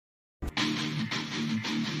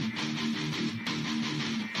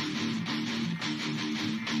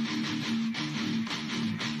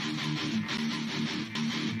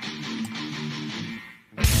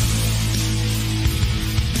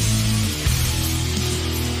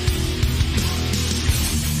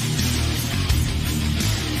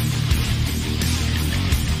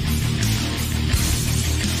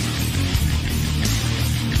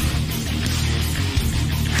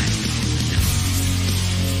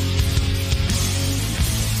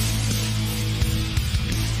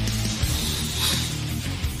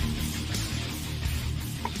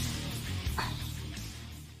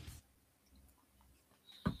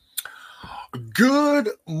Good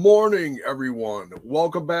morning, everyone.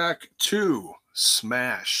 Welcome back to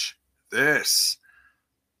Smash This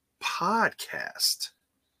Podcast.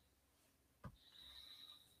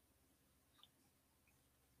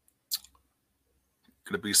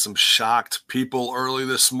 Going to be some shocked people early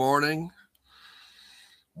this morning,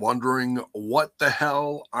 wondering what the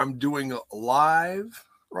hell I'm doing live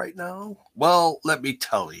right now. Well, let me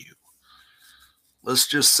tell you. Let's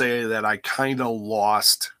just say that I kind of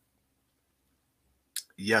lost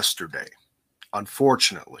yesterday,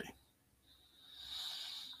 unfortunately.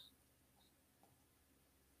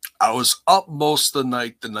 I was up most of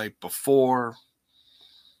the night before.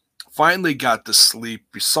 Finally got to sleep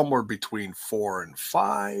somewhere between 4 and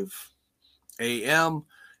 5 a.m.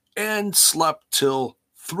 and slept till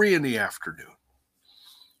 3 in the afternoon,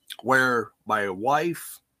 where my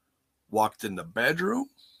wife walked in the bedroom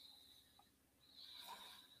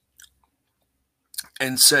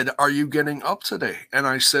and said, "Are you getting up today?" And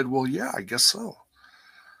I said, "Well, yeah, I guess so."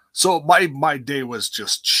 So my day was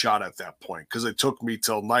just shot at that point because it took me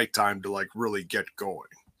till nighttime to really get going.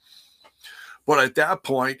 But at that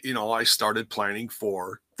point, I started planning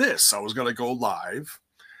for this. I was going to go live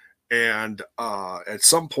and at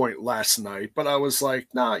some point last night, but I was like,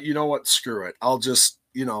 nah, you know what? Screw it. I'll just,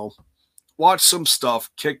 watch some stuff,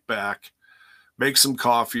 kick back, make some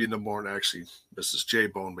coffee in the morning. Actually, Mrs.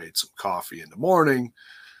 J-Bone made some coffee in the morning.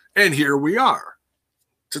 And here we are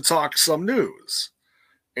to talk some news.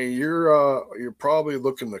 And you're probably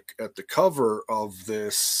looking at the cover of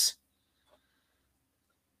this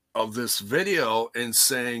video and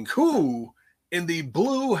saying, who in the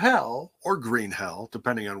blue hell or green hell,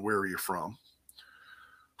 depending on where you're from,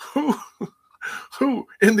 who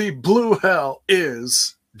in the blue hell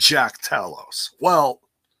is Jack Talos? Well,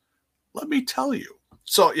 let me tell you.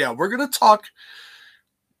 So yeah, we're gonna talk.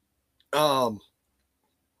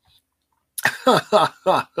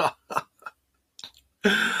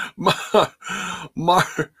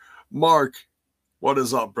 Mark, what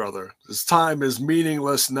is up, brother? This time is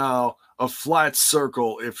meaningless now, a flat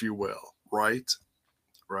circle, if you will. Right?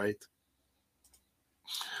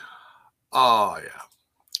 Oh, yeah.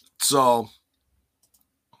 So,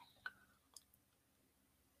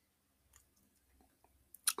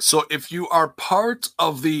 if you are part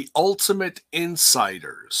of the Ultimate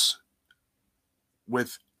Insiders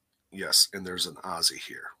yes, and there's an Aussie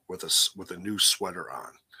here with a new sweater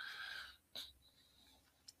on.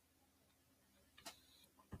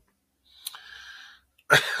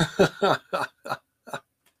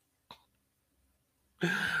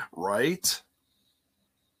 Right?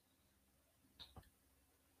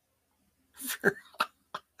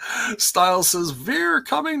 Styles says, Veer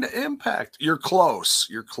coming to Impact. You're close.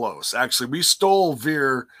 Actually, we stole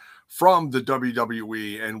Veer from the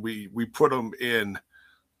WWE and we put him in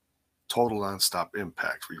Total Nonstop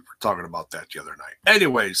Impact. We were talking about that the other night.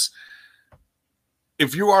 Anyways,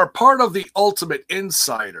 if you are part of the Ultimate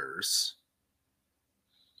Insiders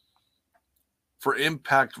for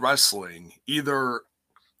Impact Wrestling, either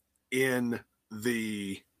in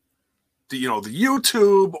the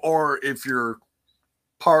YouTube, or if you're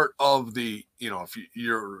part of the, if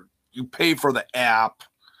you pay for the app,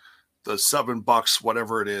 the $7,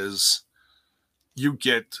 whatever it is, you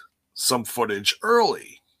get some footage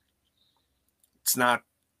early. It's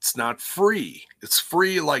not free. It's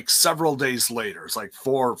free like several days later. It's like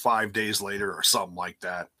 4 or 5 days later or something like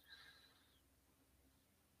that.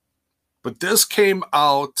 But this came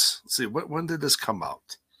out, let's see, when did this come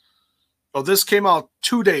out? Oh, this came out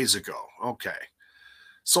 2 days ago. Okay.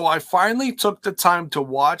 So I finally took the time to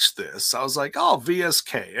watch this. I was like, oh,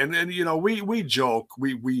 VSK. And then, we joke,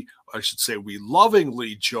 I should say we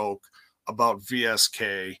lovingly joke about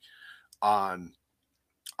VSK on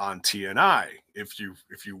TNI. If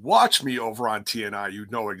you watch me over on TNI, you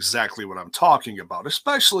know exactly what I'm talking about,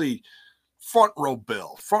 especially Front Row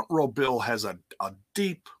Bill. Front Row Bill has a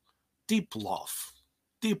deep love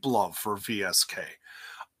for VSK.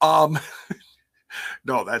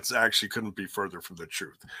 No, that's actually couldn't be further from the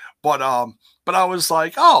truth. But I was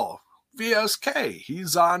like, oh, VSK,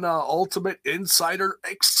 he's on Ultimate Insider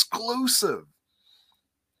exclusive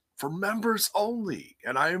for members only,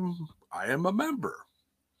 and I am a member.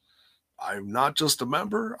 I'm not just a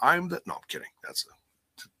member. No, I'm kidding.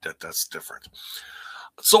 That's different.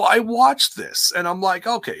 So I watched this and I'm like,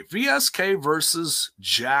 okay, VSK versus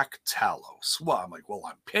Jack Talos. Well, I'm like, well,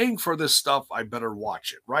 I'm paying for this stuff. I better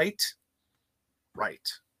watch it, right? Right.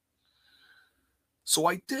 So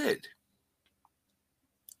I did.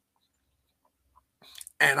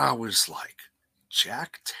 And I was like,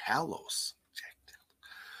 Jack Talos.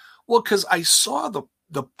 Well, because I saw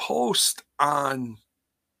the post on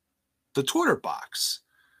the Twitter box.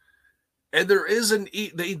 And there isn't,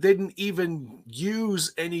 they didn't even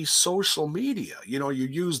use any social media. You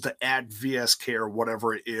use the at VSK or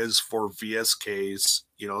whatever it is for VSKs,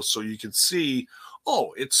 so you can see,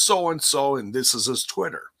 oh, it's so and so, and this is his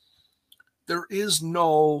Twitter. There is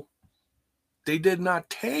no, they did not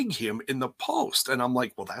tag him in the post. And I'm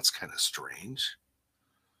like, well, that's kind of strange.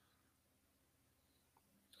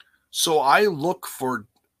 So I look for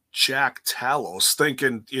Jack Talos,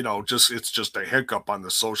 thinking, it's just a hiccup on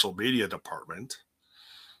the social media department.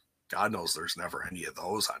 God knows there's never any of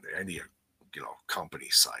those on any, company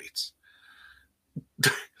sites.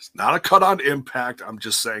 It's not a cut on Impact. I'm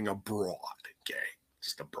just saying abroad, okay?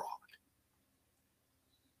 Just abroad.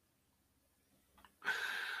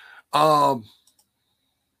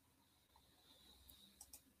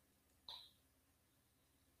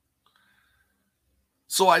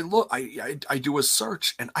 So I look, I do a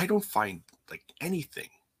search, and I don't find like anything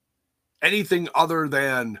other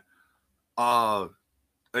than a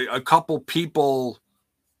couple people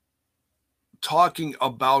talking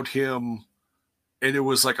about him, and it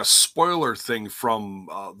was like a spoiler thing from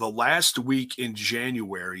the last week in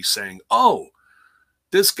January saying, "Oh,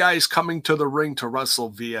 this guy's coming to the ring to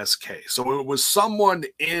wrestle VSK." So it was someone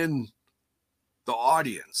in the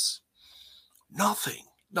audience. Nothing.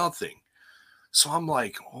 So I'm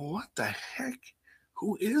like, what the heck?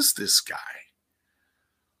 Who is this guy?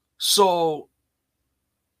 So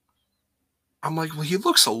I'm like, well, he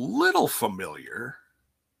looks a little familiar.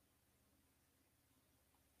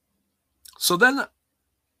 So then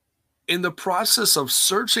in the process of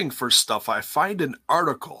searching for stuff, I find an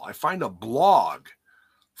article. I find a blog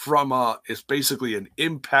from, it's basically an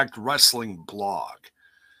Impact Wrestling blog.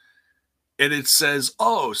 And it says,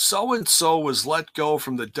 oh, so-and-so was let go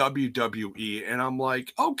from the WWE. And I'm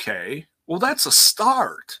like, okay, well, that's a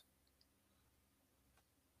start.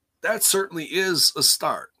 That certainly is a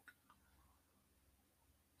start.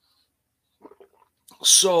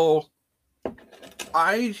 So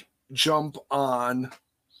I jump on.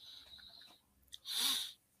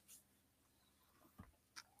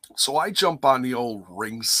 So I jump on the old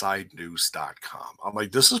ringsidenews.com. I'm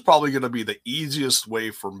like, this is probably going to be the easiest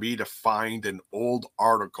way for me to find an old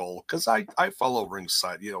article, because I follow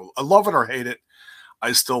Ringside. I love it or hate it,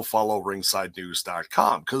 I still follow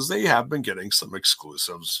ringsidenews.com because they have been getting some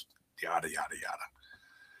exclusives, yada, yada, yada.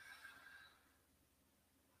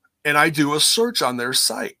 And I do a search on their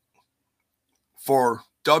site for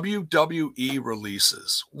WWE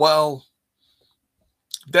releases. Well,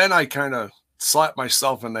 then I kind of slap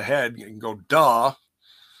myself in the head and go, duh.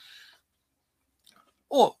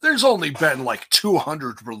 Well, there's only been like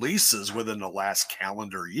 200 releases within the last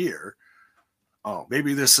calendar year. Oh,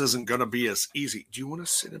 maybe this isn't going to be as easy. Do you want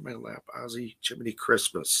to sit in my lap, Ozzy? Jiminy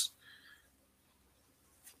Christmas.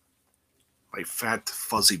 My fat,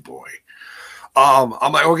 fuzzy boy.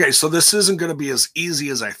 I'm like, okay, so this isn't going to be as easy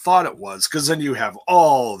as I thought it was, because then you have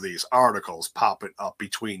all of these articles popping up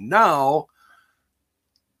between now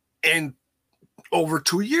and over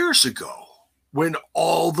 2 years ago when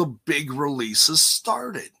all the big releases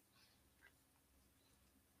started.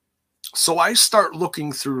 So I start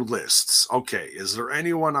looking through lists. Okay, is there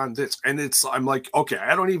anyone on this? And I'm like, okay,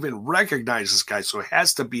 I don't even recognize this guy, so it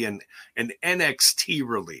has to be an NXT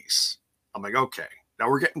release. I'm like, okay, now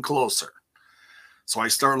we're getting closer. So I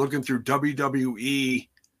start looking through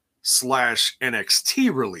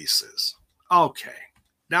WWE/NXT releases. Okay,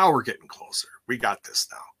 now we're getting closer. We got this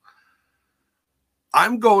now.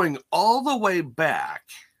 I'm going all the way back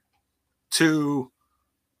to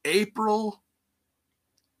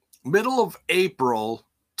middle of April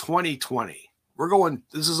 2020.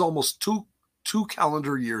 This is almost two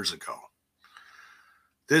calendar years ago.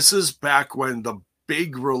 This is back when the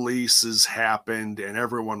big releases happened and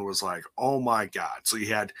everyone was like, oh my God. So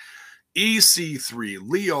you had EC3,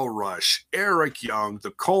 Lio Rush, Eric Young,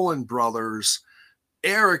 the Coen brothers,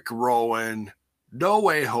 Eric Rowan, No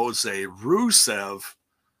Way Jose, Rusev,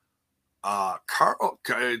 Carl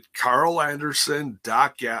Anderson,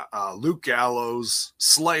 Luke Gallows,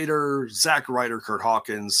 Slater, Zack Ryder, Kurt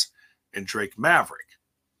Hawkins, and Drake Maverick.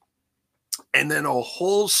 And then a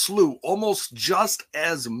whole slew, almost just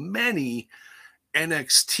as many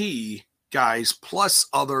NXT guys, plus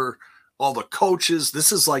all the coaches.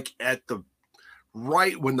 This is like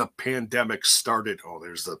right when the pandemic started. Oh,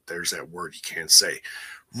 there's that word you can't say.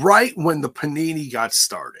 Right when the panini got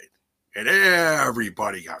started and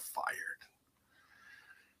everybody got fired.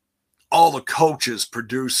 All the coaches,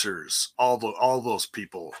 producers, all those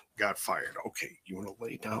people got fired. Okay, you want to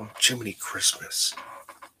lay down? Jiminy Christmas.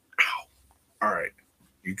 Ow. All right.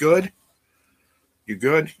 You good? You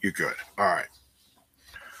good? You good. All right.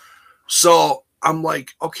 So I'm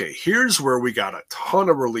like, okay, here's where we got a ton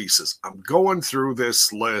of releases. I'm going through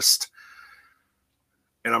this list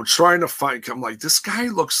and I'm trying to find, I'm like, this guy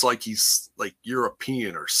looks like he's like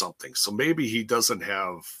European or something. So maybe he doesn't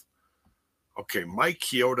have, okay, Mike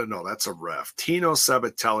Chioda, no, that's a ref. Tino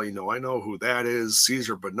Sabatelli, no, I know who that is.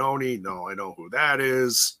 Cesar Bononi, no, I know who that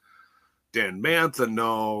is. Dan Mantha,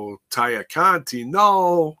 no. Taya Conti,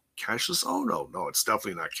 no. Cassius Ono, no, it's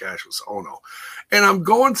definitely not Cassius Ono. And I'm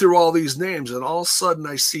going through all these names, and all of a sudden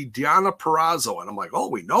I see Deonna Purrazzo, and I'm like, oh,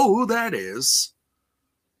 we know who that is.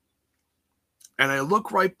 And I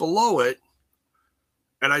look right below it,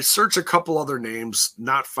 and I search a couple other names,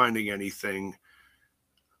 not finding anything.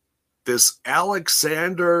 This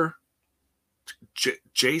Alexander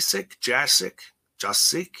Jacek,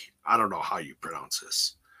 I don't know how you pronounce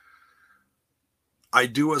this. I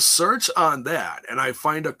do a search on that, and I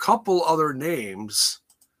find a couple other names,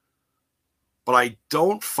 but I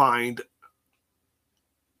don't find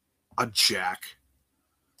a Jack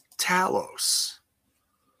Talos.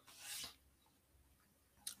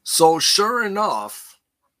 So sure enough,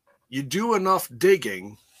 you do enough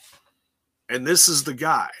digging, and this is the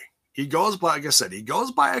guy. He goes by, like I said, he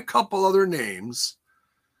goes by a couple other names,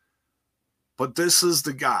 but this is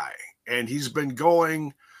the guy. And he's been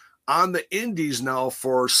going on the indies now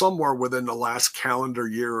for somewhere within the last calendar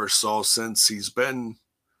year or so, since he's been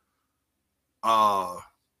gone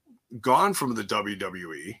from the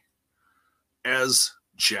WWE, as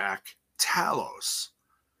Jack Talos.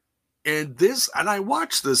 And I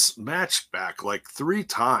watched this match back like 3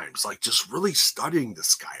 times, like just really studying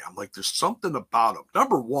this guy. I'm like, there's something about him.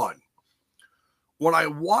 Number one, when I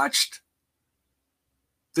watched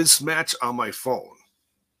this match on my phone,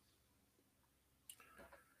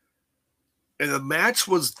 and the match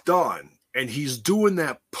was done, and he's doing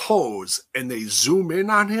that pose, and they zoom in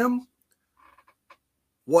on him,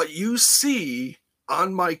 what you see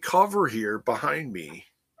on my cover here behind me,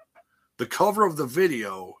 the cover of the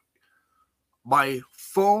video, my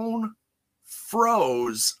phone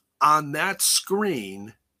froze on that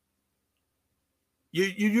screen. You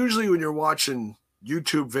usually, when you're watching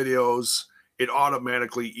YouTube videos, it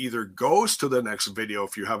automatically either goes to the next video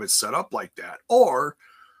if you have it set up like that, or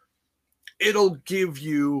it'll give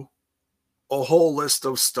you a whole list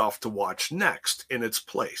of stuff to watch next in its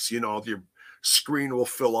place. You know, your screen will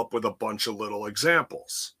fill up with a bunch of little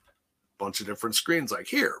examples, a bunch of different screens, like,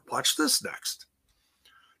 here, watch this next.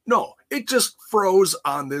 No, it just froze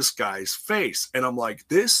on this guy's face. And I'm like,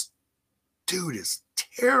 this dude is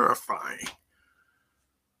terrifying.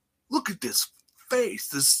 Look at this face.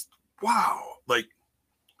 This, wow. Like,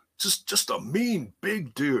 just a mean,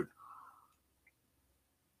 big dude.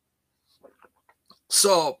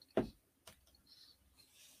 So,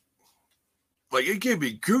 like, it gave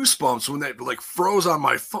me goosebumps when that, like, froze on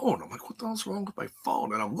my phone. I'm like, what the hell's wrong with my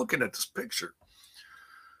phone? And I'm looking at this picture.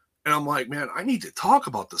 And I'm like, man, I need to talk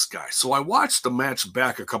about this guy. So I watched the match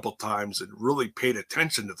back a couple times and really paid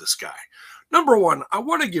attention to this guy. Number one, I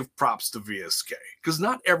want to give props to VSK, because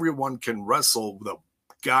not everyone can wrestle with a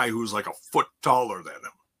guy who's like a foot taller than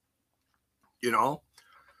him. You know?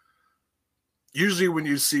 Usually when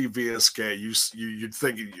you see VSK, you'd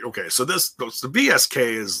think, okay, so the VSK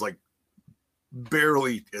is like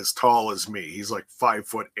barely as tall as me. He's like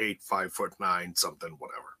 5'8", 5'9", something,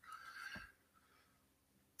 whatever.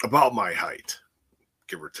 About my height,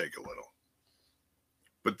 give or take a little.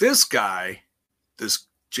 But this guy, this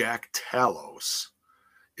Jack Talos,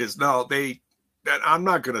 is now I'm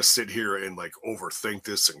not going to sit here and like overthink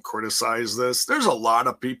this and criticize this. There's a lot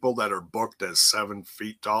of people that are booked as 7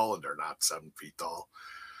 feet tall and they're not 7 feet tall.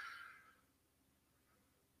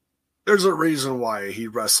 There's a reason why he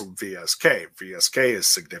wrestled VSK. VSK is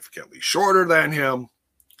significantly shorter than him.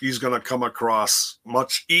 He's going to come across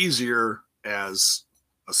much easier as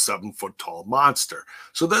a 7 foot tall monster.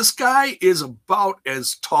 So this guy is about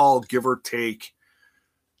as tall, give or take,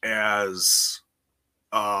 as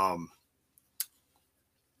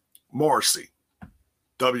Morrissey,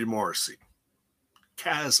 W. Morrissey,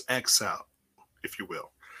 Kaz XL, if you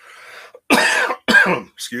will.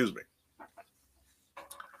 Excuse me.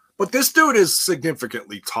 But this dude is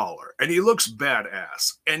significantly taller, and he looks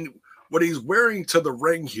badass. And what he's wearing to the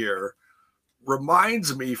ring here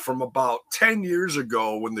reminds me from about 10 years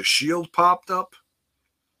ago when the Shield popped up.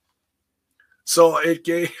 So it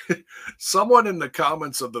gave someone in the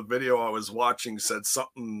comments of the video I was watching said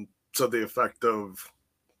something to the effect of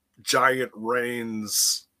Giant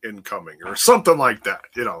Reigns incoming or something like that,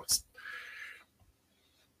 you know,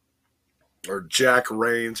 or Jack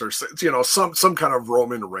Reigns, or, you know, some kind of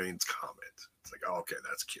Roman Reigns comment. It's like, oh, okay,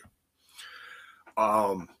 that's cute.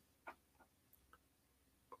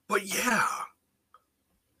 But yeah.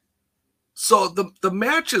 So the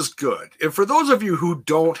match is good. And for those of you who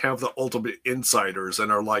don't have the Ultimate Insiders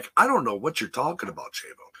and are like, I don't know what you're talking about,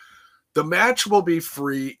 Chavo. The match will be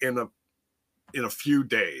free in a few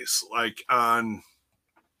days, like on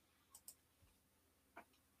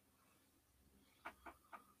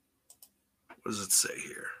what does it say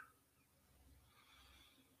here?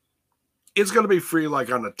 It's going to be free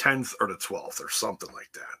like on the 10th or the 12th or something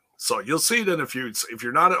like that. So you'll see it in a few. If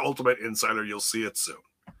you're not an Ultimate Insider, you'll see it soon.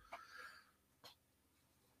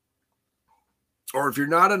 Or if you're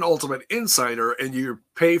not an Ultimate Insider and you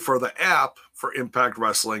pay for the app for Impact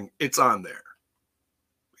Wrestling, it's on there.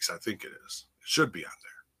 At least I think it is. It should be on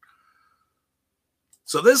there.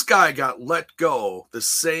 So this guy got let go the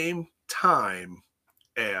same time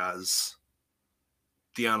as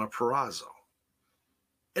Deonna Purrazzo.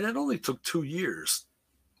 And it only took 2 years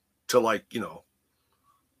to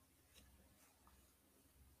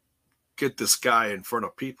get this guy in front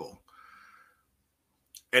of people.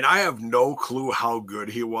 And I have no clue how good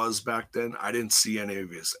he was back then. I didn't see any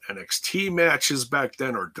of his NXT matches back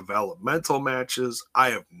then or developmental matches.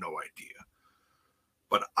 I have no idea.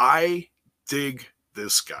 But I dig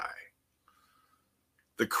this guy.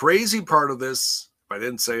 The crazy part of this, if I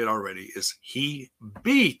didn't say it already, is he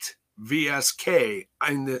beat VSK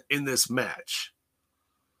in this match.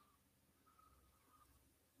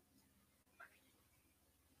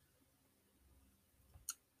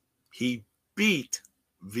 He beat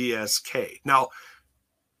VSK. Now,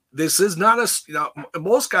 this is not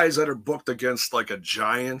most guys that are booked against like a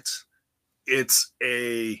giant, it's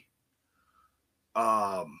a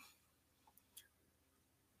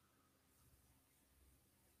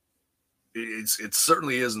it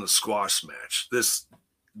certainly isn't a squash match. This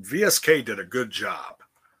VSK did a good job.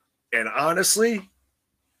 And honestly,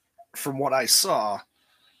 from what I saw,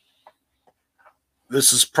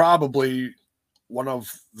 this is probably one of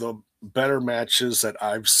the better matches that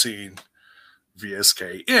I've seen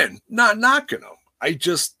VSK in. Not knocking him.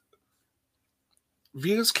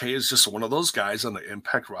 VSK is just one of those guys on the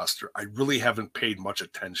Impact roster I really haven't paid much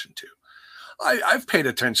attention to. I've paid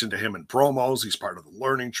attention to him in promos. He's part of the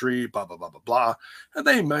learning tree, blah, blah, blah, blah, blah. And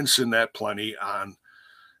they mentioned that plenty on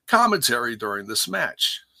commentary during this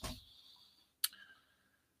match.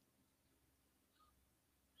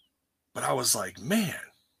 But I was like, man,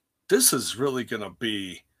 this is really going to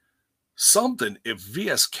be something if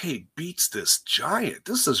VSK beats this giant.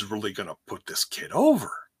 This is really going to put this kid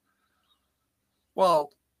over.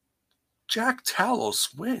 Well, Jack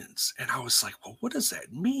Talos wins. And I was like, well, what does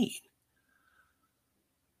that mean?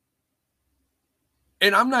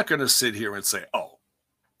 And I'm not going to sit here and say, oh,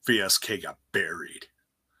 VSK got buried.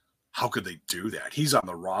 How could they do that? He's on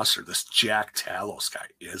the roster. This Jack Talos guy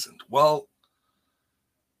isn't. Well,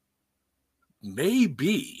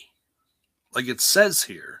 maybe, like it says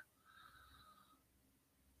here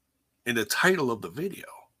in the title of the video,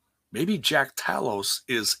 maybe Jack Talos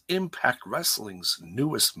is Impact Wrestling's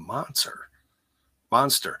newest monster.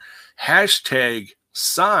 Hashtag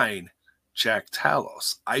sign Jack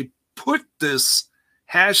Talos. I put this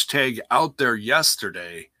hashtag out there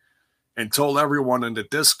yesterday and told everyone in the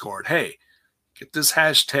Discord, hey, get this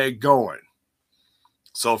hashtag going.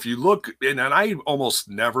 So if you look, and I almost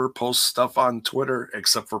never post stuff on Twitter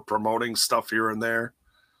except for promoting stuff here and there.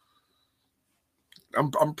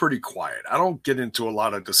 I'm pretty quiet. I don't get into a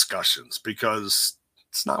lot of discussions because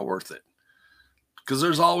it's not worth it. Because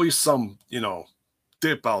there's always some,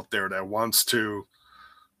 dip out there that wants to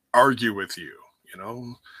argue with you,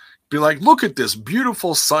 Be like, look at this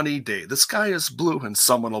beautiful sunny day. The sky is blue. And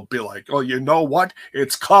someone will be like, oh, you know what?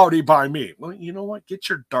 It's cloudy by me. Well, you know what? Get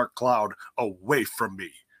your dark cloud away from me,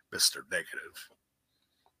 Mr. Negative.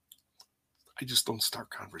 I just don't start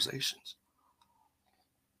conversations.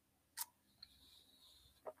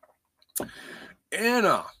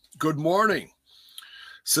 Anna, good morning.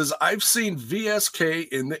 Says, I've seen VSK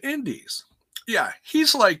in the Indies. Yeah,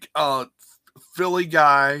 he's like a Philly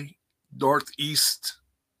guy, Northeast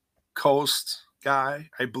Coast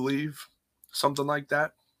guy, I believe. Something like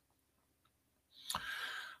that.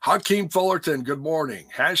 Hakeem Fullerton, good morning.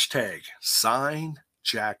 Hashtag sign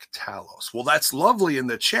Jack Talos. Well, that's lovely in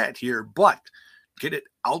the chat here, but get it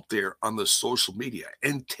out there on the social media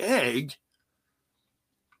and tag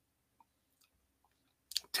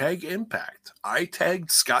Impact. I tagged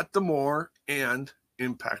Scott D'Amore and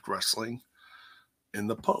Impact Wrestling in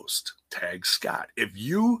the post. Tag Scott. If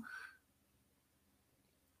you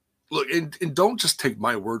look, and don't just take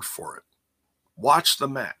my word for it. Watch the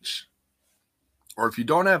match. Or if you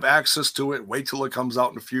don't have access to it, wait till it comes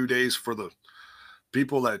out in a few days for the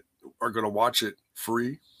people that are going to watch it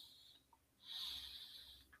free.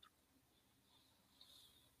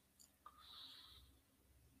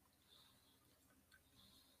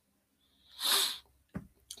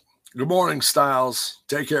 Good morning, Styles.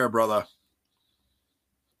 Take care, brother.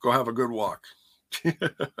 Go have a good walk.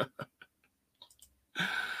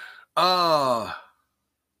 uh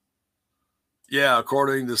yeah,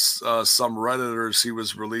 according to some Redditors, he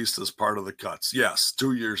was released as part of the cuts. Yes,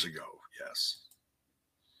 2 years ago. Yes.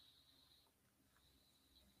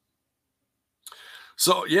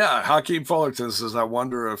 So yeah, Hakeem Fullerton says, I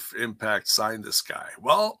wonder if Impact signed this guy.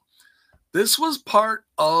 Well, this was part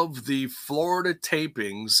of the Florida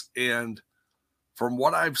tapings, and from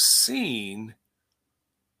what I've seen,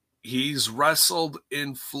 he's wrestled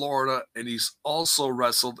in Florida and he's also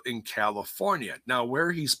wrestled in California. Now,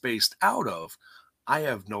 where he's based out of, I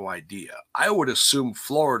have no idea. I would assume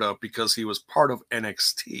Florida because he was part of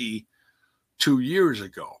NXT 2 years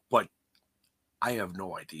ago, but I have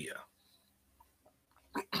no idea.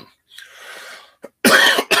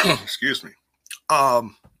 Excuse me.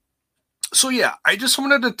 So yeah, I just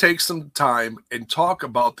wanted to take some time and talk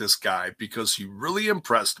about this guy because he really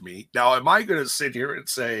impressed me. Now, am I going to sit here and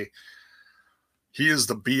say he is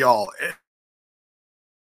the be all?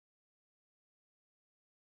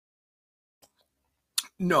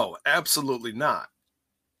 No, absolutely not.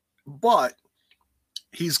 But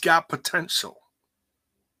he's got potential.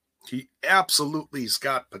 He absolutely's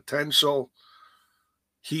got potential.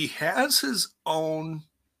 He has his own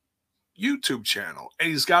YouTube channel and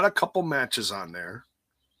he's got a couple matches on there.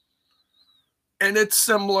 And it's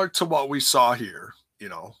similar to what we saw here, you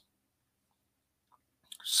know.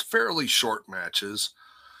 It's fairly short matches.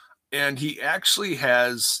 And he actually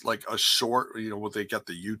has like a short, you know, what they got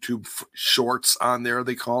the YouTube shorts on there,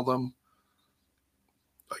 they call them.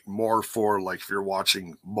 Like more for like if you're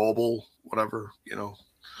watching mobile, whatever, you know,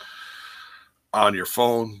 on your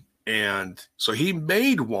phone. And so he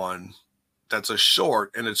made one that's a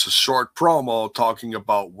short, and it's a short promo talking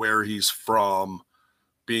about where he's from,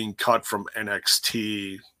 being cut from NXT,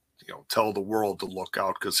 you know, tell the world to look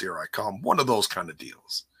out because here I come. One of those kind of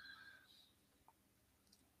deals.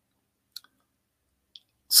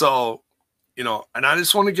 So, you know, and I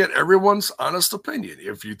just want to get everyone's honest opinion.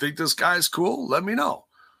 If you think this guy's cool, let me know.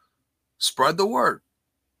 Spread the word.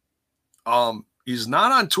 He's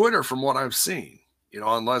not on Twitter from what I've seen, you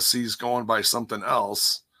know, unless he's going by something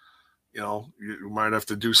else. You know, you might have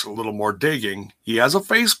to do a little more digging. He has a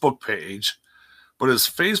Facebook page, but his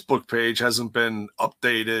Facebook page hasn't been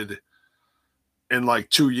updated in like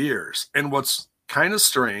 2 years. And what's kind of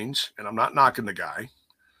strange, and I'm not knocking the guy,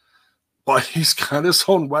 but he's got his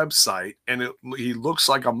own website and he looks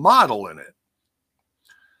like a model in it.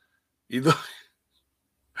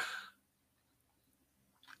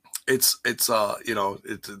 It's you know,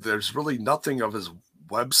 there's really nothing of his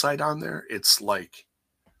website on there. It's like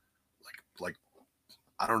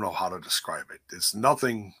I don't know how to describe it. It's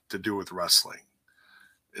nothing to do with wrestling.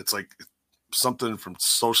 It's like something from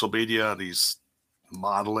social media. He's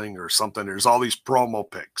modeling or something. There's all these promo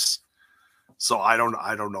pics. So I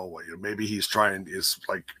don't know what, maybe he's trying is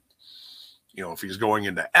like, you know, if he's going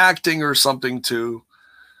into acting or something too,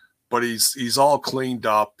 but he's all cleaned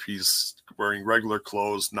up. He's wearing regular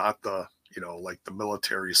clothes, not the, you know, like the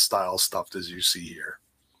military style stuff as you see here.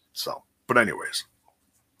 So, but anyways,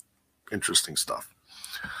 interesting stuff.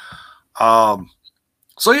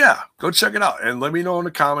 So yeah, go check it out and let me know in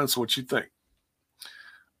the comments what you think.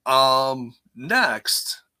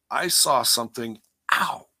 Next, I saw something.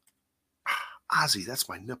 Ow, Ozzy, that's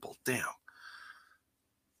my nipple. Damn.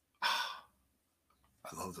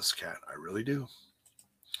 I love this cat. I really do.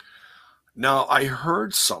 Now, I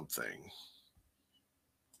heard something.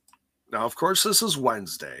 Now, of course, this is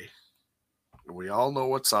Wednesday. We all know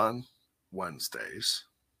what's on Wednesdays.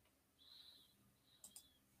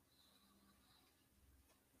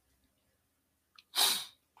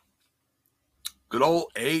 Good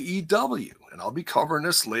old AEW. And I'll be covering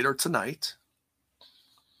this later tonight.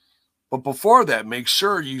 But before that, make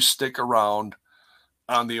sure you stick around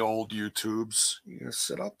on the old YouTubes. You gonna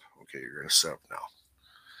sit up? Okay, you're gonna sit up now.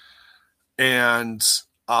 And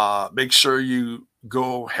make sure you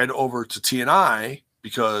go head over to TNI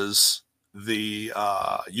because the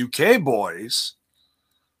UK boys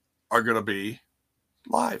are gonna be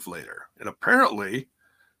live later. And apparently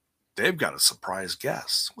they've got a surprise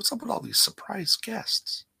guest. What's up with all these surprise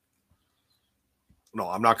guests? No,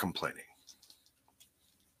 I'm not complaining.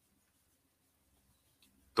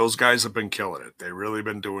 Those guys have been killing it. They've really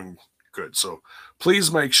been doing good. So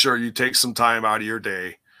please make sure you take some time out of your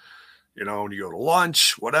day, you know, when you go to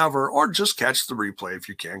lunch, whatever, or just catch the replay if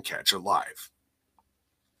you can catch it live.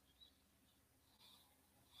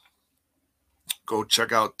 Go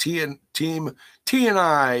check out Team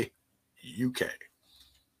TNI UK.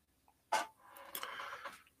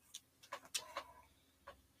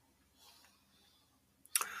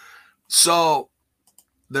 So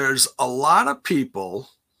there's a lot of people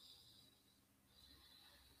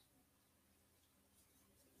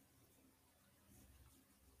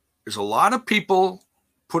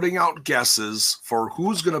putting out guesses for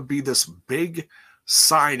who's going to be this big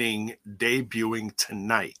signing debuting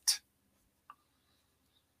tonight.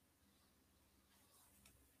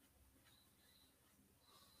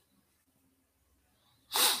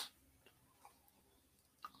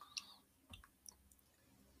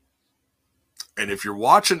 And if you're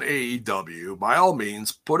watching AEW, by all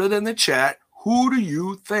means, put it in the chat. Who do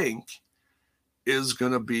you think is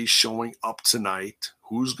going to be showing up tonight?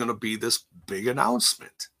 Who's going to be this big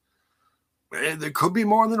announcement? And there could be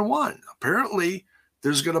more than one. Apparently,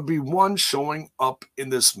 there's going to be one showing up in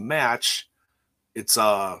this match. It's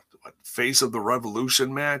a Face of the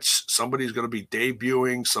Revolution match. Somebody's going to be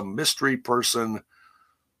debuting, some mystery person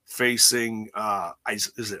facing,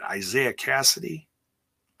 is it Isaiah Cassidy?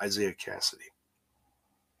 Isaiah Cassidy.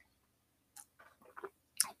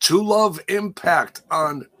 To Love Impact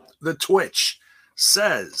on the Twitch,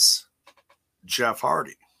 says Jeff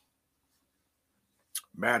Hardy.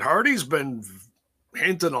 Matt Hardy's been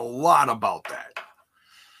hinting a lot about that.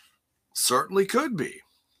 Certainly could be.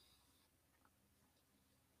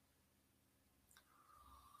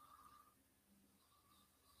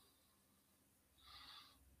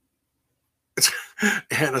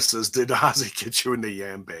 Anna says, did Ozzy get you in the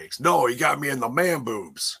yam bags? No, he got me in the man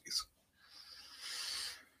boobs.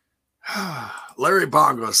 Larry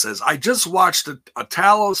Bongo says, I just watched a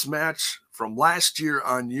Talos match from last year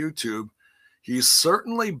on YouTube. He's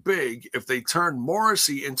certainly big if they turn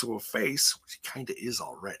Morrissey into a face, which he kind of is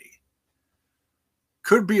already.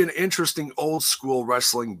 Could be an interesting old school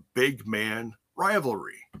wrestling big man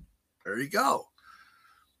rivalry. There you go.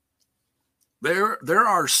 There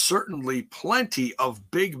are certainly plenty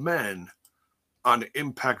of big men on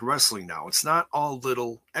Impact Wrestling now. It's not all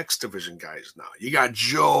little X Division guys now. You got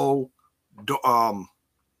Joe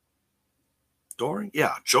Doring?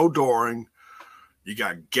 Yeah, Joe Doring. You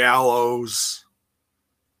got Gallows.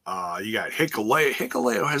 You got Hikuleo.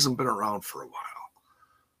 Hikuleo hasn't been around for a while.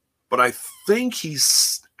 But I think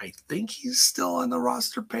he's still on the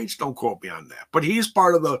roster page. Don't quote me on that. But he's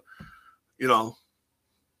part of the,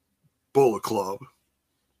 Bullet Club.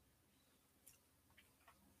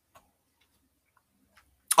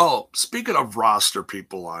 Oh, speaking of roster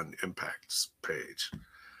people on Impact's page,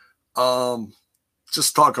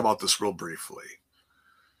 just talk about this real briefly.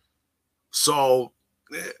 So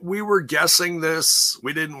we were guessing this.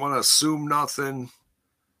 We didn't want to assume nothing,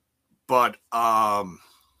 but one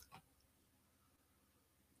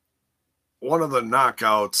of the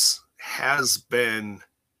knockouts has been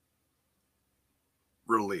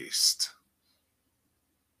released.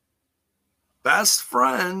 Best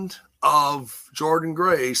friend of Jordynne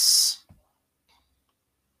Grace,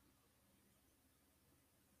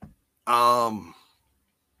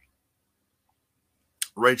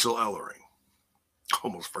 Rachel Ellering.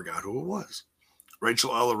 Almost forgot who it was.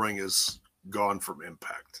 Rachel Ellering is gone from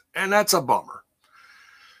Impact, and that's a bummer.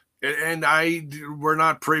 And we're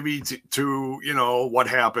not privy to what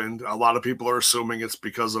happened. A lot of people are assuming it's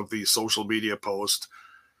because of the social media post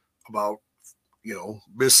about,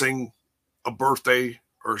 missing a birthday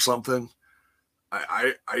or something.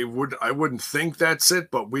 I wouldn't think that's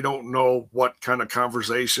it, but we don't know what kind of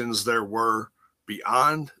conversations there were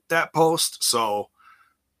beyond that post. So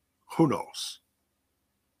who knows?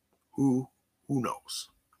 Who knows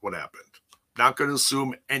what happened? Not going to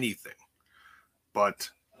assume anything, but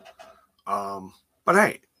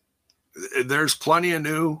hey, there's plenty of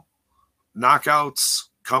new knockouts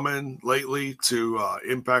coming lately to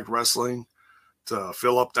Impact Wrestling to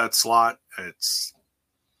fill up that slot. It's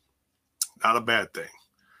not a bad thing,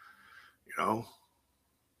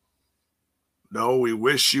 No, we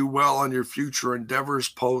wish you well on your future endeavors.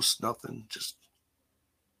 Post nothing, just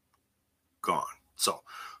gone. So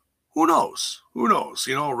who knows?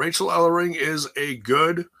 Rachel Ellering is a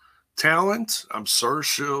good talent. I'm sure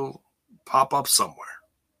she'll pop up somewhere,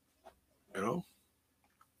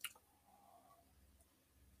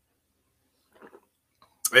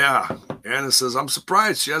 Yeah, Anna says, I'm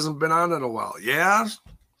surprised she hasn't been on in a while. Yeah,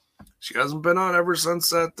 she hasn't been on ever since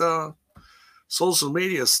that social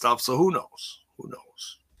media stuff, so who knows?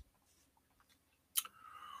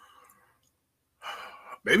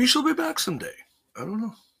 Maybe she'll be back someday. I don't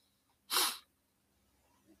know.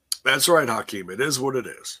 That's right, Hakeem. It is what it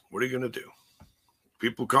is. What are you going to do?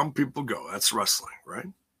 People come, people go. That's wrestling, right?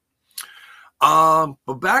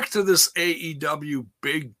 But back to this AEW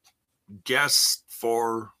big guest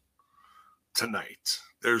for tonight.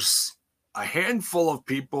 There's a handful of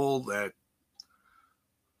people that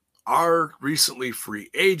are recently free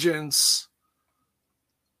agents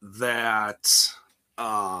that,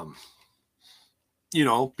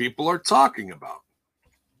 people are talking about.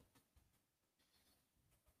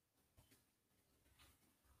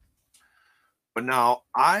 But now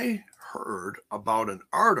I heard about an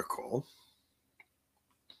article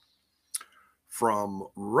from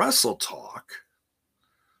Wrestle Talk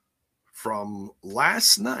from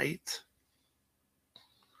last night.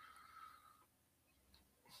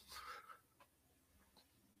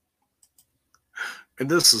 And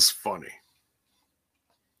this is funny.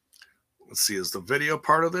 Let's see, is the video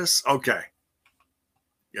part of this? Okay.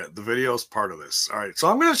 Yeah, the video is part of this. All right, so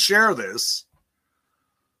I'm going to share this.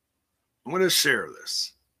 I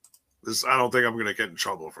don't think I'm going to get in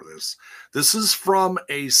trouble for this. This is from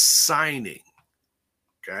a signing.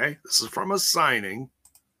 Okay, this is from a signing.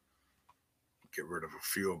 Get rid of a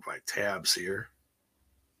few of my tabs here.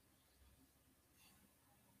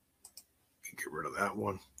 Get rid of that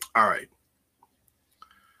one. All right.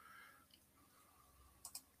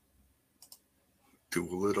 Do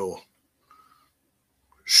a little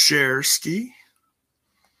share ski.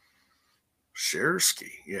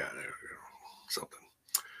 Yeah, there we go. Something.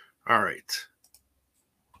 All right.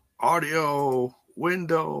 Audio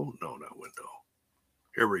window. No, not window.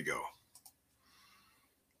 Here we go.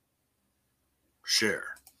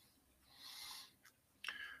 Share.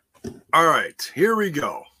 All right, here we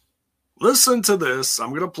go. Listen to this. I'm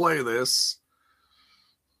going to play this.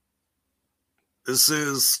 This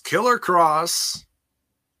is Killer Kross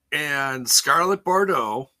and Scarlett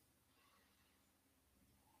Bordeaux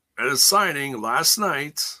at a signing last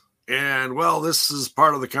night. And, well, this is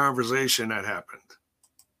part of the conversation that happened. It'll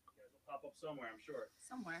pop up somewhere, I'm sure.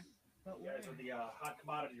 Somewhere. You guys are the hot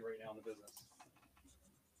commodity right now in the business.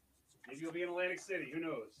 Maybe you'll be in Atlantic City. Who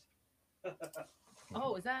knows?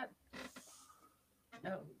 Oh, is that?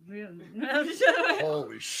 Oh, really?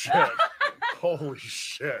 Holy shit. Holy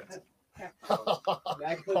shit. Oh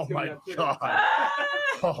my God.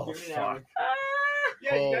 Oh, fuck.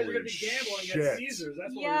 Yeah, you guys are Holy going to be gambling shit. at Caesars.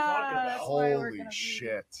 That's what we're talking about. Holy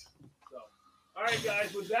shit. So, all right,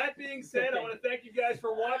 guys. With that being said, I want to thank you guys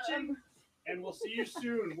for watching, and we'll see you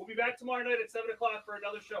soon. We'll be back tomorrow night at 7 o'clock for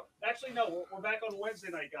another show. Actually, no, we're back on Wednesday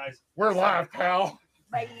night, guys. We're live, pal.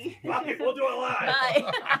 Bye. Okay, we'll do it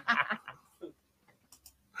live. Bye.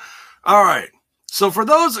 All right. So for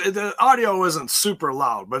those, the audio isn't super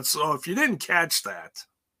loud, but so if you didn't catch that,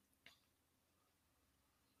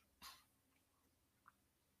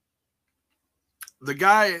 the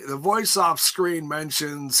guy, the voice off screen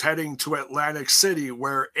mentions heading to Atlantic City,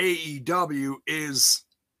 where AEW is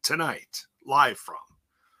tonight, live from.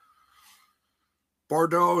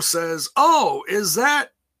 Bordeaux says, "Oh, is that?"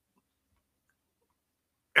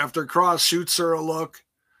 After Kross shoots her a look,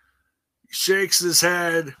 shakes his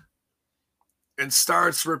head and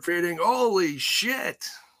starts repeating, "Holy shit."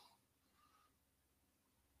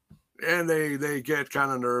 And they get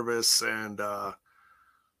kind of nervous. And,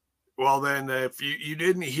 well, then if you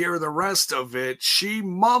didn't hear the rest of it, she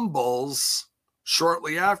mumbles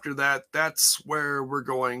shortly after that, "That's where we're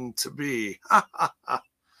going to be."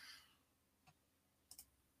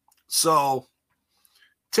 So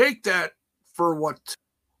take that for what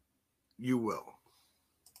you will.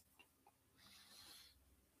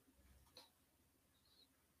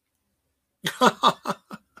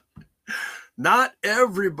 Not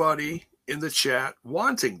everybody in the chat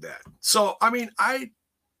wanting that. So, I mean,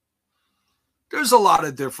 there's a lot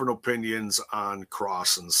of different opinions on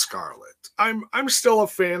Kross and Scarlett. I'm still a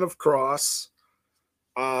fan of Kross.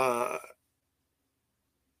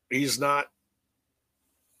 He's not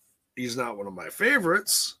one of my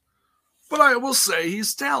favorites, but I will say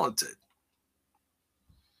he's talented.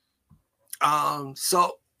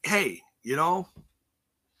 So hey,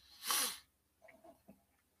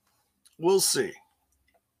 we'll see.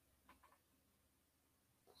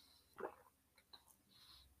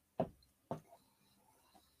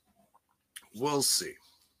 We'll see.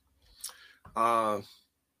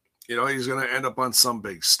 He's going to end up on some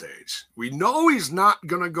big stage. We know he's not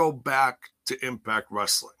going to go back to Impact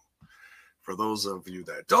Wrestling. For those of you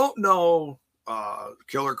that don't know,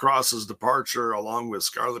 Killer Kross's departure, along with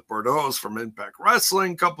Scarlett Bordeaux's from Impact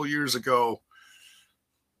Wrestling a couple years ago,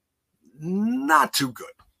 not too good.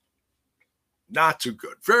 Not too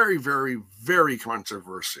good. Very, very, very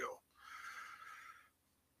controversial.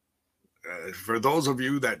 For those of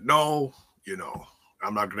you that know,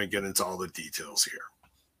 I'm not going to get into all the details here.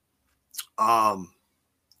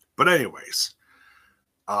 But anyways,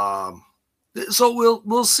 so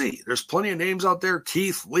we'll see. There's plenty of names out there: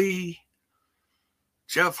 Keith Lee,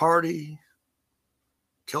 Jeff Hardy,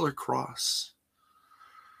 Killer Kross.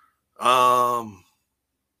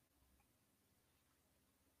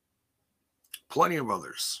 Plenty of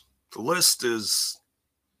others. The list is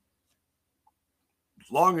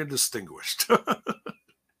long and distinguished.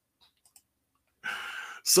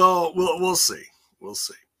 So we'll see. We'll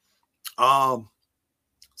see. So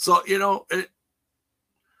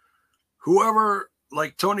whoever,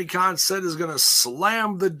 like Tony Khan said, is going to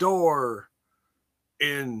slam the door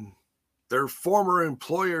in their former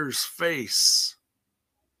employer's face.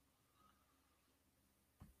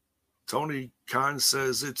 Tony Khan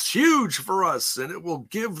says it's huge for us and it will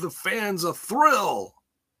give the fans a thrill.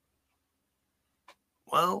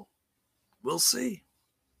 Well, we'll see.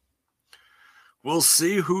 We'll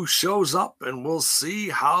see who shows up and we'll see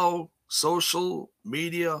how social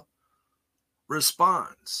media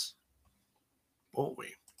responds, won't we?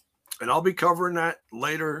 And I'll be covering that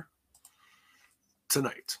later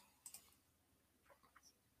tonight.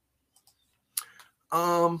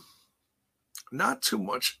 Not too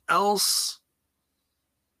much else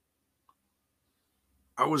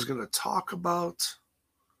I was going to talk about.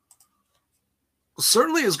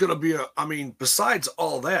 Certainly is going to be besides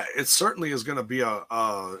all that, it certainly is going to be a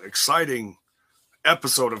exciting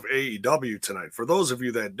episode of AEW tonight. For those of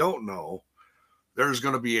you that don't know, there's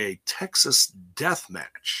going to be a Texas death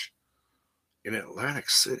match in Atlantic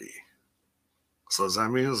City. So does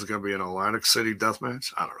that mean it's going to be an Atlantic City death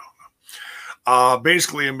match? I don't know.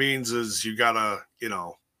 Basically it means is you gotta, it's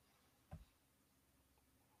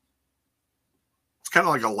kind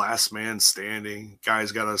of like a last man standing.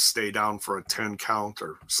 Guys got to stay down for a 10 count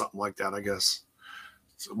or something like that, I guess.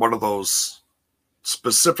 It's one of those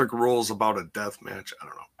specific rules about a death match. I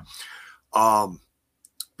don't know.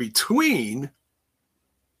 Between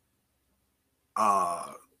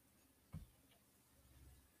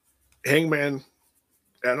Hangman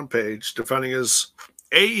Adam Page defending his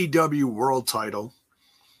AEW world title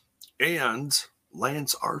and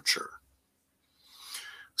Lance Archer.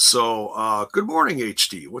 So good morning,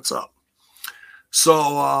 HD. What's up?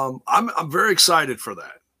 So I'm very excited for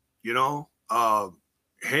that.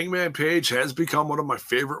 Hangman Page has become one of my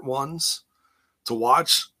favorite ones to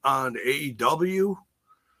watch on AEW.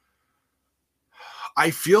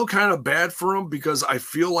 I feel kind of bad for him because I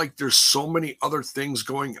feel like there's so many other things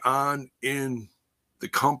going on in the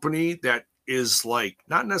company that is like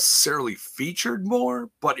not necessarily featured more,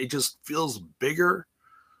 but it just feels bigger.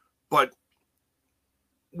 But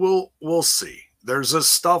we'll see. There's this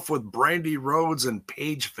stuff with Brandy Rhodes and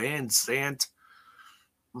Paige Van Zandt.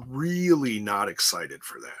 Really not excited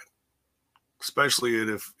for that, especially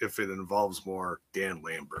if it involves more Dan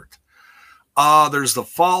Lambert. There's the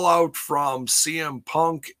fallout from CM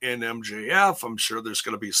Punk and MJF. I'm sure there's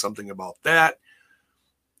going to be something about that,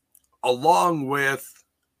 along with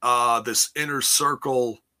this inner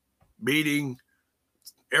circle meeting.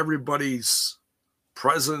 Everybody's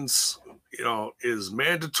presence, is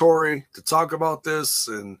mandatory to talk about this,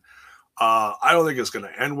 and I don't think it's going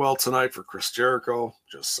to end well tonight for Chris Jericho.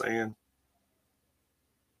 Just saying.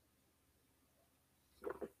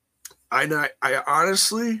 I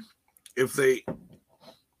honestly, if they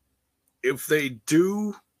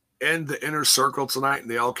do end the inner circle tonight and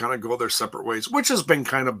they all kind of go their separate ways, which has been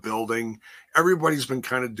kind of building, everybody's been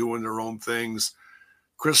kind of doing their own things.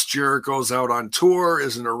 Chris Jericho's out on tour,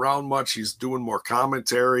 isn't around much. He's doing more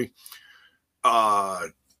commentary. Hagar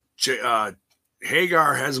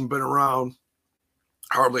hasn't been around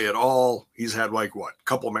hardly at all. He's had a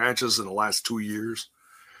couple matches in the last 2 years.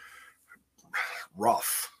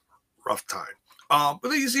 Rough time.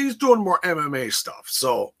 But he's doing more MMA stuff.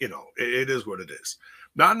 So, it is what it is.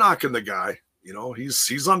 Not knocking the guy.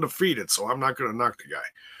 He's undefeated, so I'm not going to knock the guy.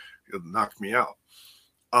 He'll knock me out.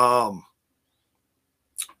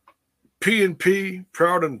 P&P,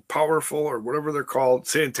 Proud and Powerful, or whatever they're called,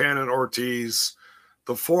 Santana and Ortiz,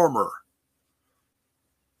 the former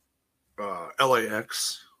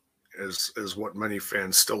LAX, is what many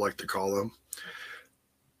fans still like to call them.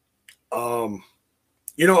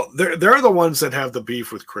 They're the ones that have the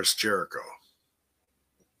beef with Chris Jericho.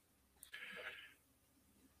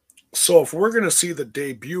 So if we're going to see the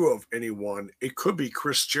debut of anyone, it could be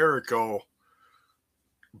Chris Jericho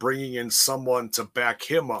bringing in someone to back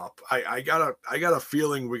him up. I got a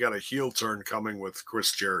feeling we got a heel turn coming with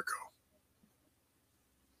Chris Jericho.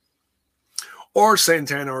 Or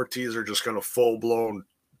Santana Ortiz are just going to full-blown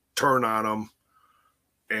turn on him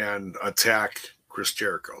and attack Chris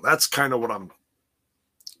Jericho. That's kind of what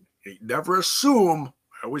never assume.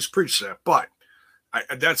 I always preach that, but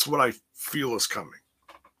that's what I feel is coming.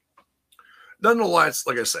 Nonetheless,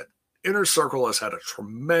 like I said, Inner Circle has had a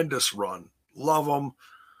tremendous run. Love them.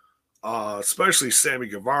 Especially Sammy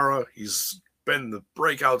Guevara. He's been the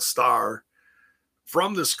breakout star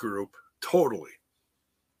from this group. Totally.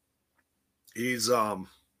 He's the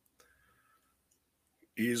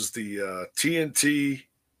TNT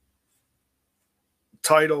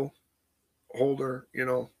title holder, you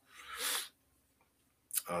know.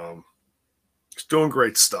 He's doing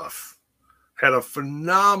great stuff. Had a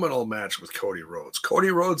phenomenal match with Cody Rhodes.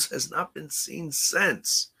 Cody Rhodes has not been seen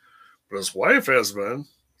since, but his wife has been.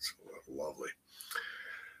 It's lovely.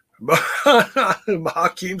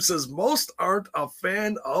 Hakeem says most aren't a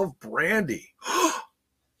fan of Brandi.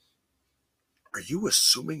 Are you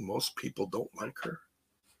assuming most people don't like her?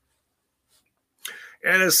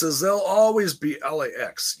 And it says they'll always be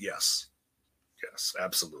LAX. Yes. Yes,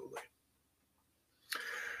 absolutely.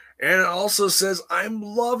 And it also says, I'm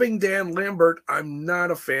loving Dan Lambert. I'm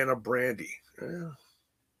not a fan of Brandi.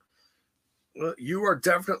 Well, you are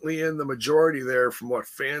definitely in the majority there from what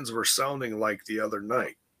fans were sounding like the other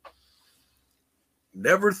night.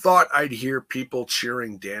 Never thought I'd hear people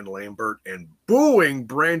cheering Dan Lambert and booing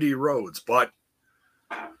Brandi Rhodes, but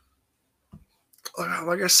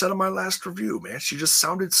like I said in my last review, man, she just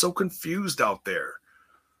sounded so confused out there.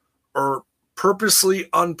 Or purposely,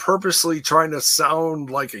 unpurposely trying to sound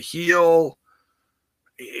like a heel.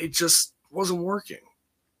 It just wasn't working.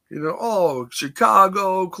 You know, oh,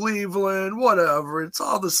 Chicago, Cleveland, whatever. It's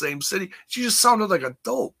all the same city. She just sounded like a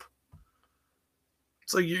dope.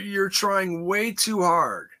 It's like you're trying way too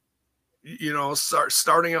hard. You know,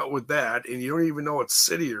 starting out with that, and you don't even know what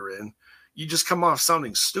city you're in. You just come off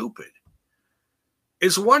sounding stupid.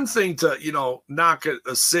 It's one thing to, you know, knock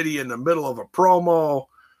a city in the middle of a promo.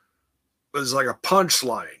 It's like a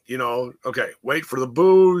punchline, you know. Okay, wait for the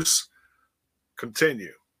boos.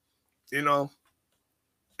 Continue. You know,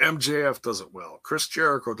 MJF does it well. Chris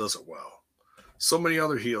Jericho does it well. So many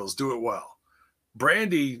other heels do it well.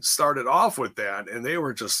 Brandi started off with that, and they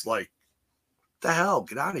were just like, the hell,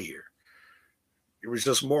 get out of here. It was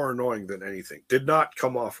just more annoying than anything. Did not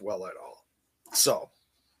come off well at all. So,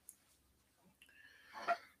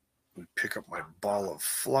 let me pick up my ball of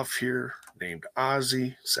fluff here, named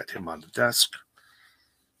Ozzy, set him on the desk.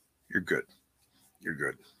 You're good. You're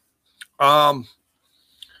good.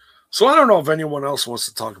 So I don't know if anyone else wants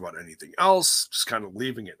to talk about anything else, just kind of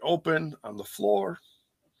leaving it open on the floor.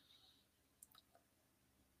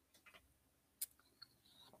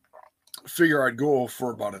 Figure I'd go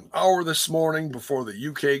for about an hour this morning before the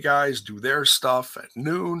UK guys do their stuff at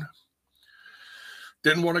noon.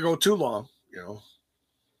 Didn't want to go too long, you know.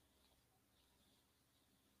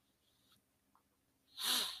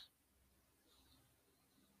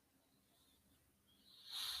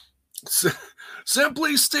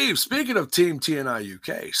 Simply Steve, speaking of Team TNI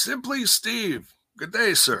UK, Simply Steve, good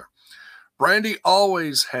day, sir. Brandi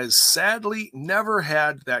always has sadly never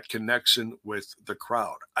had that connection with the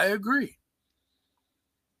crowd. I agree.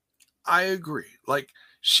 Like,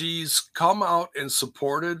 she's come out and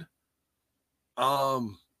supported,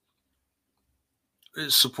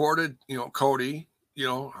 you know, Cody, you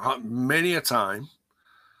know, many a time.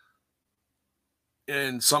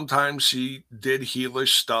 And sometimes she did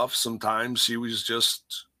heelish stuff. Sometimes she was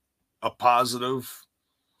just a positive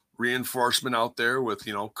reinforcement out there with,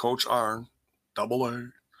 you know, Coach Arn, Double A.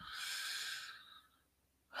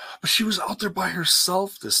 But she was out there by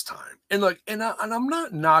herself this time. And like, and I'm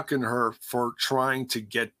not knocking her for trying to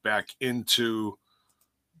get back into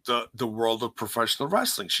the world of professional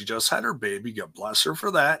wrestling. She just had her baby. God bless her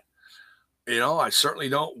for that. You know, I certainly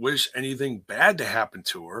don't wish anything bad to happen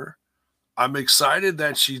to her. I'm excited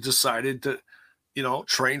that she decided to, you know,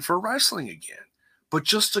 train for wrestling again. But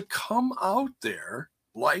just to come out there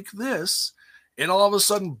like this, and all of a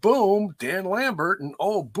sudden, boom, Dan Lambert, and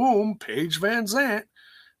oh, boom, Paige Van Zant.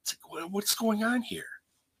 It's like, what's going on here?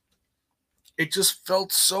 It just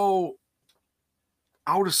felt so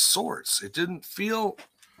out of sorts. It didn't feel...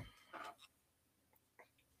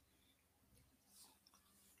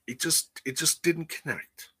 It just didn't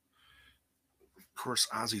connect. Of course,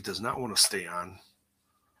 Ozzy does not want to stay on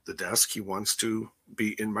the desk. He wants to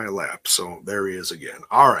be in my lap. So there he is again.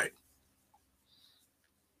 All right.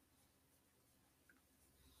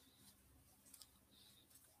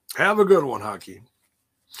 Have a good one, Hockey.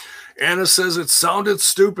 Anna says it sounded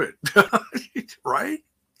stupid. Right?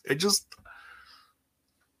 It's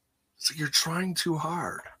like you're trying too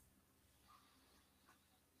hard.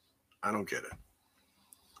 I don't get it.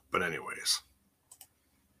 But anyways.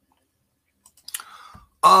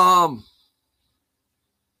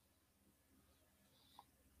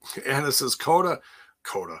 Anna says Cody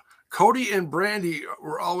and Brandi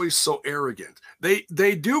were always so arrogant.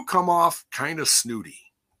 They do come off kind of snooty.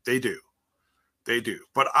 They do.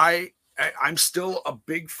 But I I'm still a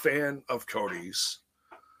big fan of Cody's.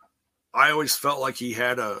 I always felt like he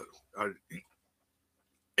had an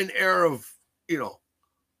air of,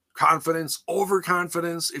 confidence,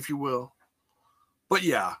 overconfidence, if you will. But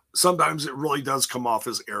yeah, sometimes it really does come off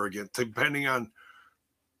as arrogant, depending on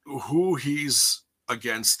who he's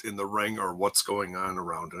against in the ring or what's going on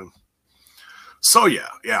around him. So yeah,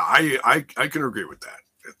 I can agree with that.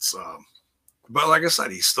 It's but like I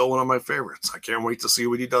said, he's still one of my favorites. I can't wait to see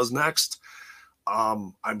what he does next.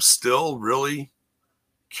 I'm still really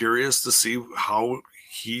curious to see where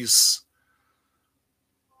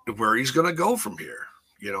he's going to go from here.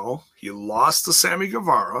 He lost to Sammy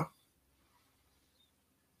Guevara.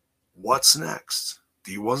 What's next?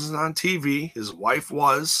 He wasn't on TV. His wife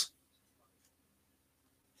was.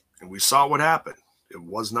 And we saw what happened. It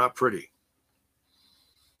was not pretty.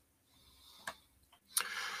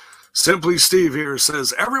 Simply Steve here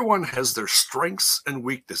says, everyone has their strengths and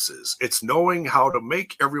weaknesses. It's knowing how to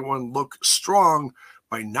make everyone look strong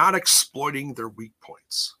by not exploiting their weak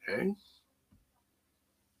points. Okay?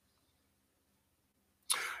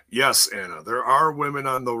 Yes, Anna, there are women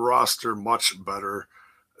on the roster much better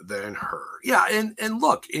than her. Yeah, and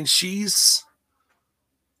look, and she's,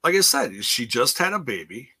 like I said, she just had a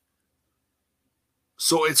baby.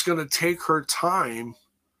 So it's going to take her time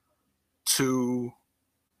to,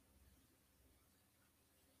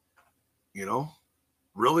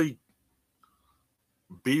 really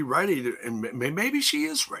be ready to, and maybe she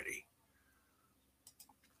is ready.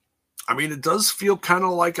 I mean, it does feel kind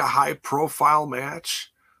of like a high profile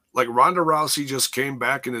match. Like Ronda Rousey just came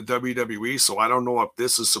back into WWE, so I don't know if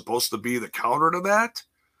this is supposed to be the counter to that.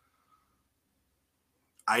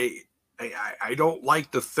 I don't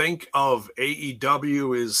like to think of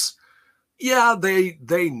AEW as, yeah,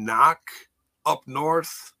 they knock up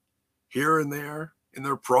north here and there in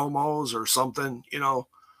their promos or something, and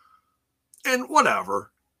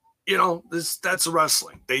whatever, that's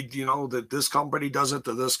wrestling. They, that this company does it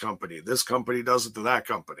to this company does it to that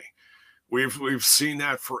company. We've seen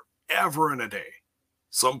that forever and a day.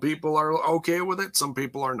 Some people are okay with it, some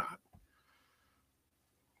people are not.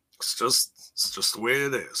 It's just the way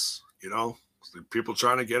it is, People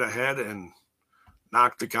trying to get ahead and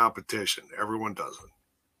knock the competition. Everyone does it.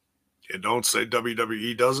 And don't say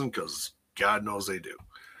WWE doesn't, because God knows they do.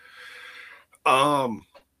 Now,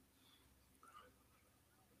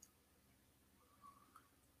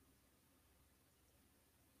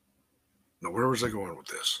 where was I going with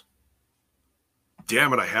this?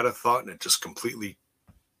 Damn it, I had a thought and it just completely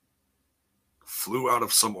flew out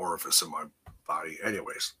of some orifice in my body.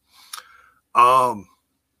 Anyways.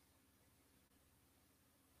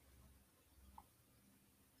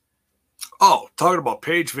 Talking about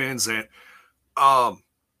Paige Van Zandt.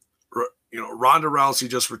 Ronda Rousey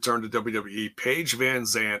just returned to WWE. Paige Van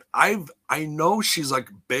Zandt, I know she's like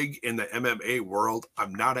big in the MMA world.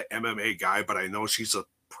 I'm not an MMA guy, but I know she's a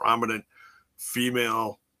prominent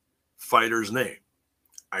female fighter's name.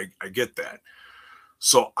 I get that.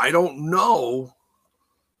 So I don't know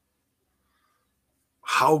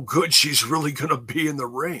how good she's really going to be in the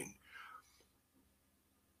ring.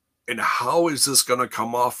 And how is this going to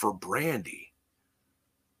come off for Brandy?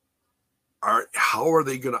 How are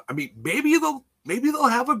they going to, I mean, maybe they'll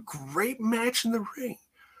have a great match in the ring.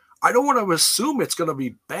 I don't want to assume it's going to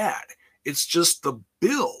be bad. It's just the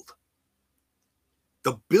build.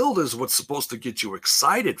 The build is what's supposed to get you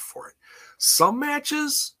excited for it. Some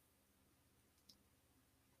matches,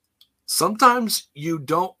 sometimes you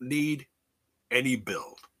don't need any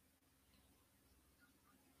build.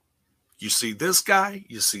 You see this guy,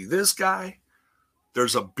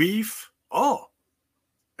 there's a beef,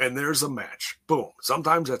 and there's a match. Boom.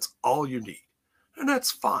 Sometimes that's all you need. And that's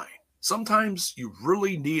fine. Sometimes you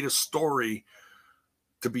really need a story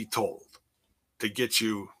to be told to get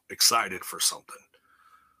you excited for something.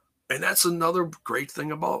 And that's another great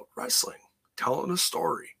thing about wrestling, telling a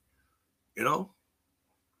story, you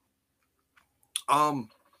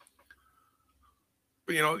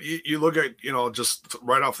look at, just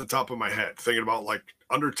right off the top of my head, thinking about like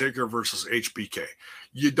Undertaker versus HBK.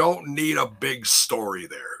 You don't need a big story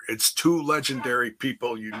there. It's two legendary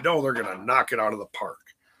people. They're going to knock it out of the park.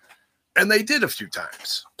 And they did a few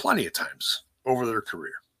times, plenty of times over their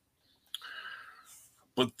career.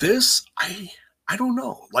 But this, I don't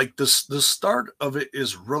know. Like the start of it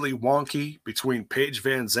is really wonky between Paige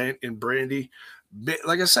Van Zandt and Brandy.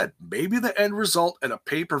 Like I said, maybe the end result at a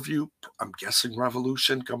pay-per-view, I'm guessing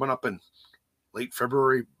Revolution coming up in late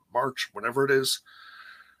February, March, whenever it is.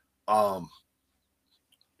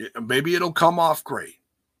 Maybe it'll come off great.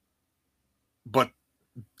 But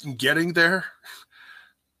getting there,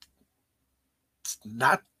 it's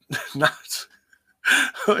not not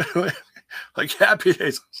like Happy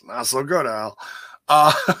Days. It's not so good, Al.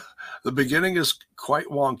 The beginning is quite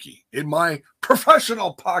wonky, in my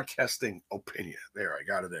professional podcasting opinion. There, I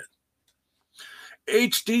got it in.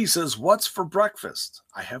 HD says, what's for breakfast?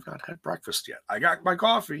 I have not had breakfast yet. I got my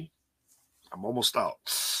coffee. I'm almost out.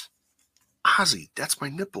 Ozzy, that's my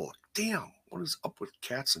nipple. Damn, what is up with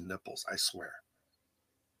cats and nipples? I swear.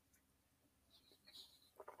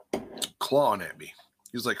 Clawing at me.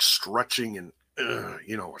 He's like stretching and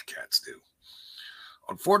you know what cats do.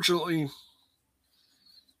 Unfortunately,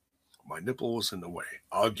 my nipple was in the way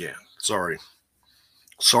again. Sorry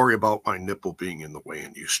about my nipple being in the way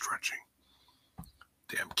and you stretching.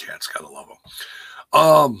 Damn cats, gotta love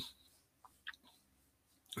them.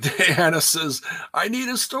 Hannah says, I need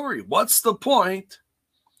a story. What's the point?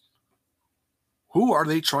 Who are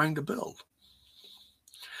they trying to build?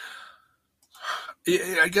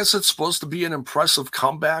 I guess it's supposed to be an impressive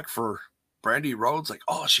comeback for Brandy Rhodes. Like,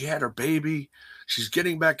 oh, she had her baby. She's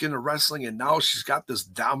getting back into wrestling, and now she's got this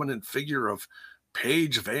dominant figure of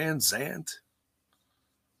Paige Van Zandt.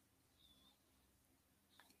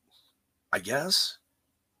 I guess.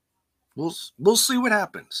 We'll see what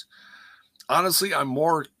happens. Honestly, I'm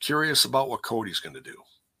more curious about what Cody's going to do.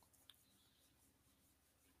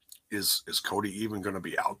 Is Cody even going to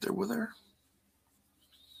be out there with her?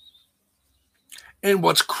 And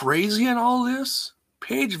what's crazy in all this,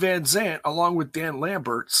 Paige Van Zandt, along with Dan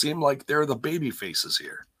Lambert, seem like they're the baby faces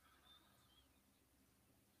here.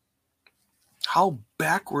 How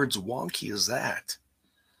backwards wonky is that?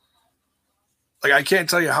 Like, I can't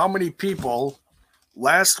tell you how many people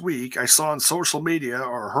last week I saw on social media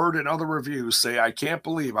or heard in other reviews say, I can't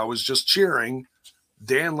believe I was just cheering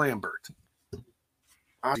Dan Lambert.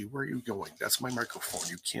 Where are you going? That's my microphone.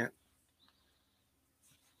 You can't.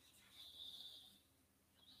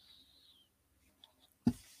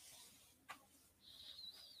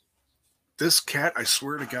 This cat, I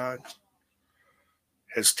swear to God,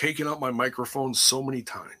 has taken up my microphone so many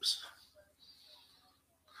times.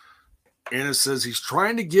 And it says he's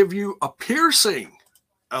trying to give you a piercing.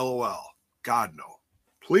 LOL. God, no.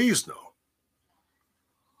 Please, no.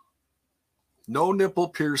 No nipple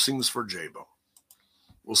piercings for J-Bo.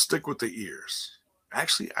 We'll stick with the ears.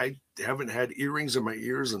 Actually, I haven't had earrings in my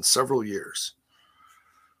ears in several years.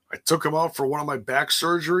 I took them out for one of my back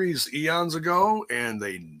surgeries eons ago, and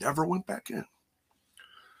they never went back in.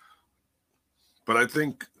 But I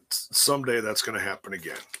think someday that's going to happen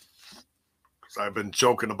again. Because I've been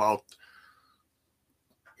joking about,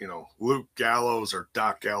 Luke Gallows or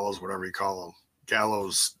Doc Gallows, whatever you call them.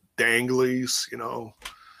 Gallows danglies,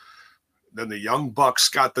 Then the Young Bucks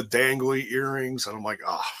got the dangly earrings. And I'm like,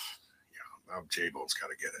 now J-Bone's got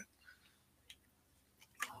to get it.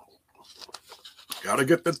 Got to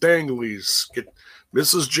get the danglies. Get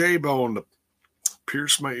Mrs. J-Bone to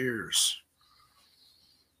pierce my ears.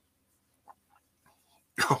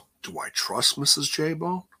 Oh, do I trust Mrs.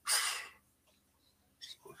 J-Bone?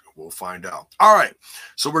 We'll find out. All right.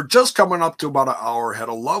 So we're just coming up to about an hour. Had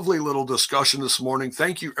a lovely little discussion this morning.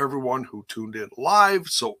 Thank you, everyone who tuned in live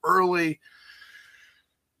so early.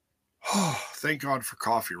 Oh, thank God for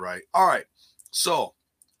coffee, right? All right. So,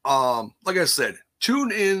 like I said,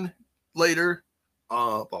 tune in later.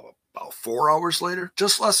 About 4 hours later,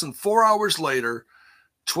 just less than 4 hours later,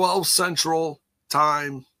 12 Central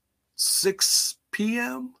Time, 6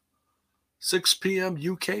 p.m.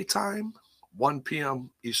 UK time, 1 p.m.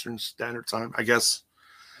 Eastern Standard Time, I guess.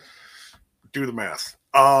 Do the math.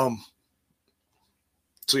 So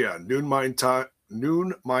yeah, noon my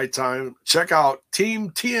time. Check out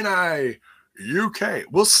Team TNI UK.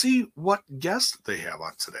 We'll see what guests they have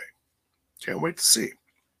on today. Can't wait to see.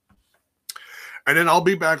 And then I'll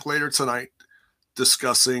be back later tonight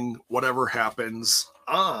discussing whatever happens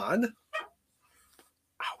on.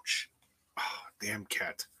 Ouch. Oh, damn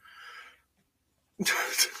cat.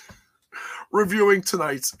 Reviewing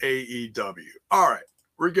tonight's AEW. All right.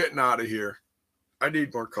 We're getting out of here. I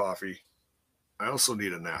need more coffee. I also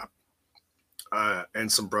need a nap.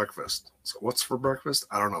 And some breakfast. So what's for breakfast?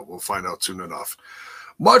 I don't know. We'll find out soon enough.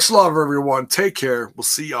 Much love, everyone. Take care. We'll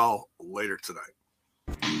see y'all later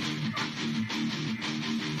tonight.